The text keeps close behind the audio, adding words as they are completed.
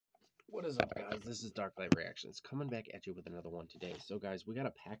What is up, guys? This is Dark Light Reactions coming back at you with another one today. So, guys, we got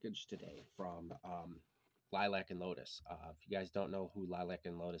a package today from Lilac and Lotus. If you guys don't know who Lilac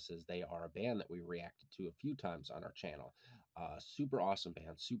and Lotus is, they are a band that we reacted to a few times on our channel. Super awesome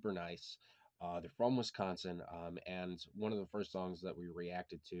band, super nice. They're from Wisconsin, and one of the first songs that we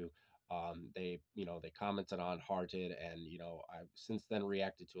reacted to, they commented on Hearted, and I've since then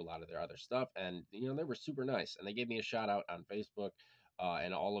reacted to a lot of their other stuff, and they were super nice, and they gave me a shout out on Facebook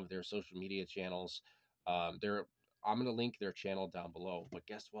and all of their social media channels. They're I'm gonna link their channel down below. But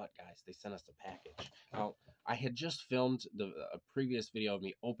guess what, guys? They sent us a package. Now, I had just filmed a previous video of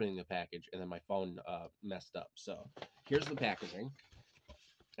me opening the package, and then my phone messed up. So here's the packaging,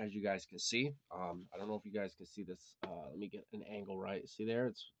 as you guys can see. I don't know if you guys can see this. Let me get an angle right. See there?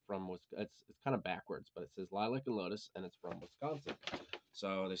 It's from it's kind of backwards, but it says Lilac and Lotus, and it's from Wisconsin.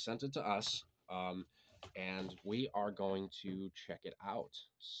 So they sent it to us. And we are going to check it out.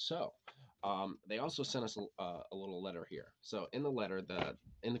 So, they also sent us a little letter here. So, in the letter,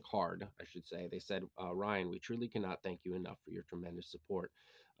 in the card, I should say, they said, Ryan, we truly cannot thank you enough for your tremendous support.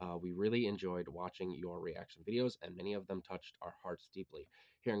 We really enjoyed watching your reaction videos, and many of them touched our hearts deeply.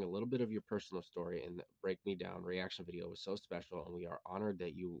 Hearing a little bit of your personal story in the Break Me Down reaction video was so special, and we are honored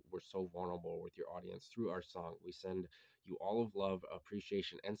that you were so vulnerable with your audience through our song. We send you all of love,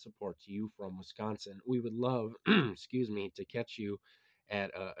 appreciation, and support to you from Wisconsin. We would love, excuse me, to catch you at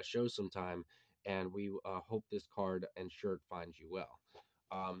a show sometime, and we hope this card and shirt finds you well.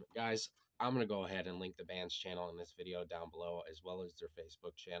 Guys, I'm going to go ahead and link the band's channel in this video down below, as well as their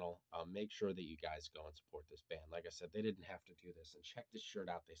Facebook channel. Make sure that you guys go and support this band. Like I said, they didn't have to do this. And check this shirt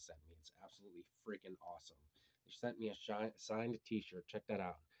out they sent me. It's absolutely freaking awesome. They sent me a signed t-shirt. Check that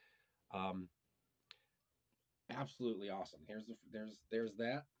out. Absolutely awesome. There's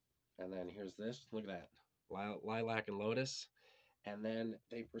that, and then here's this. Look at that, Lilac and Lotus. And then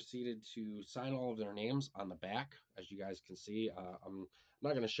they proceeded to sign all of their names on the back, as you guys can see. I'm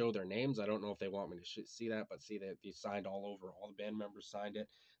not going to show their names. I don't know if they want me to see that, but see that they signed all over. All the band members signed it. It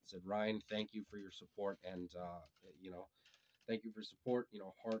said, Ryan, thank you for your support, and thank you for support.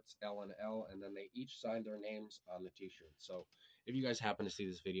 Hearts L and L, and then they each signed their names on the T-shirt. So if you guys happen to see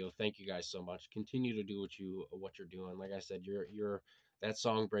this video, thank you guys so much. Continue to do what you're doing. Like I said, that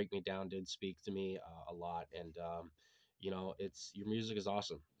song "Break Me Down" did speak to me a lot, and it's your music is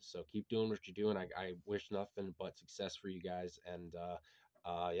awesome. So keep doing what you're doing. I wish nothing but success for you guys, and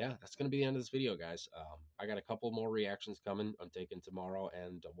yeah, that's gonna be the end of this video, guys. I got a couple more reactions coming. I'm taking tomorrow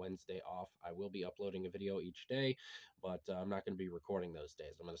and Wednesday off. I will be uploading a video each day, but I'm not going to be recording those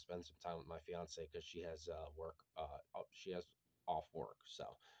days. I'm going to spend some time with my fiance because she has work. She has off work. So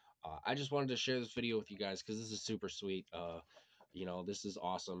I just wanted to share this video with you guys because this is super sweet. This is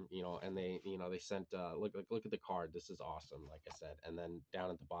awesome. And they sent look at the card. This is awesome. Like I said, and then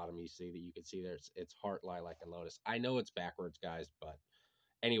down at the bottom you can see there's it's Heart, Lilac, and Lotus. I know it's backwards, guys, but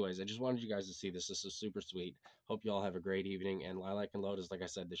anyways, I just wanted you guys to see this. This is super sweet. Hope you all have a great evening. And Lilac and Lotus, like I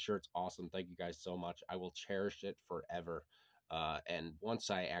said, the shirt's awesome. Thank you guys so much. I will cherish it forever. And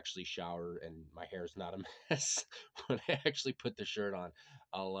once I actually shower and my hair's not a mess, when I actually put the shirt on,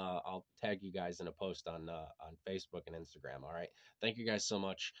 I'll tag you guys in a post on Facebook and Instagram. All right. Thank you guys so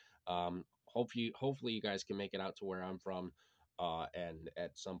much. Hopefully you guys can make it out to where I'm from. And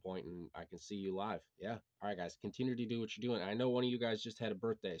at some point, and I can see you live. Yeah. All right, guys, continue to do what you're doing. I know one of you guys just had a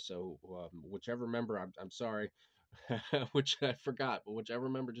birthday, so whichever member, I'm sorry, which I forgot, but whichever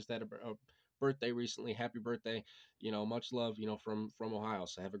member just had a birthday recently, happy birthday. Much love, from Ohio.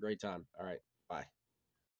 So have a great time. All right, bye.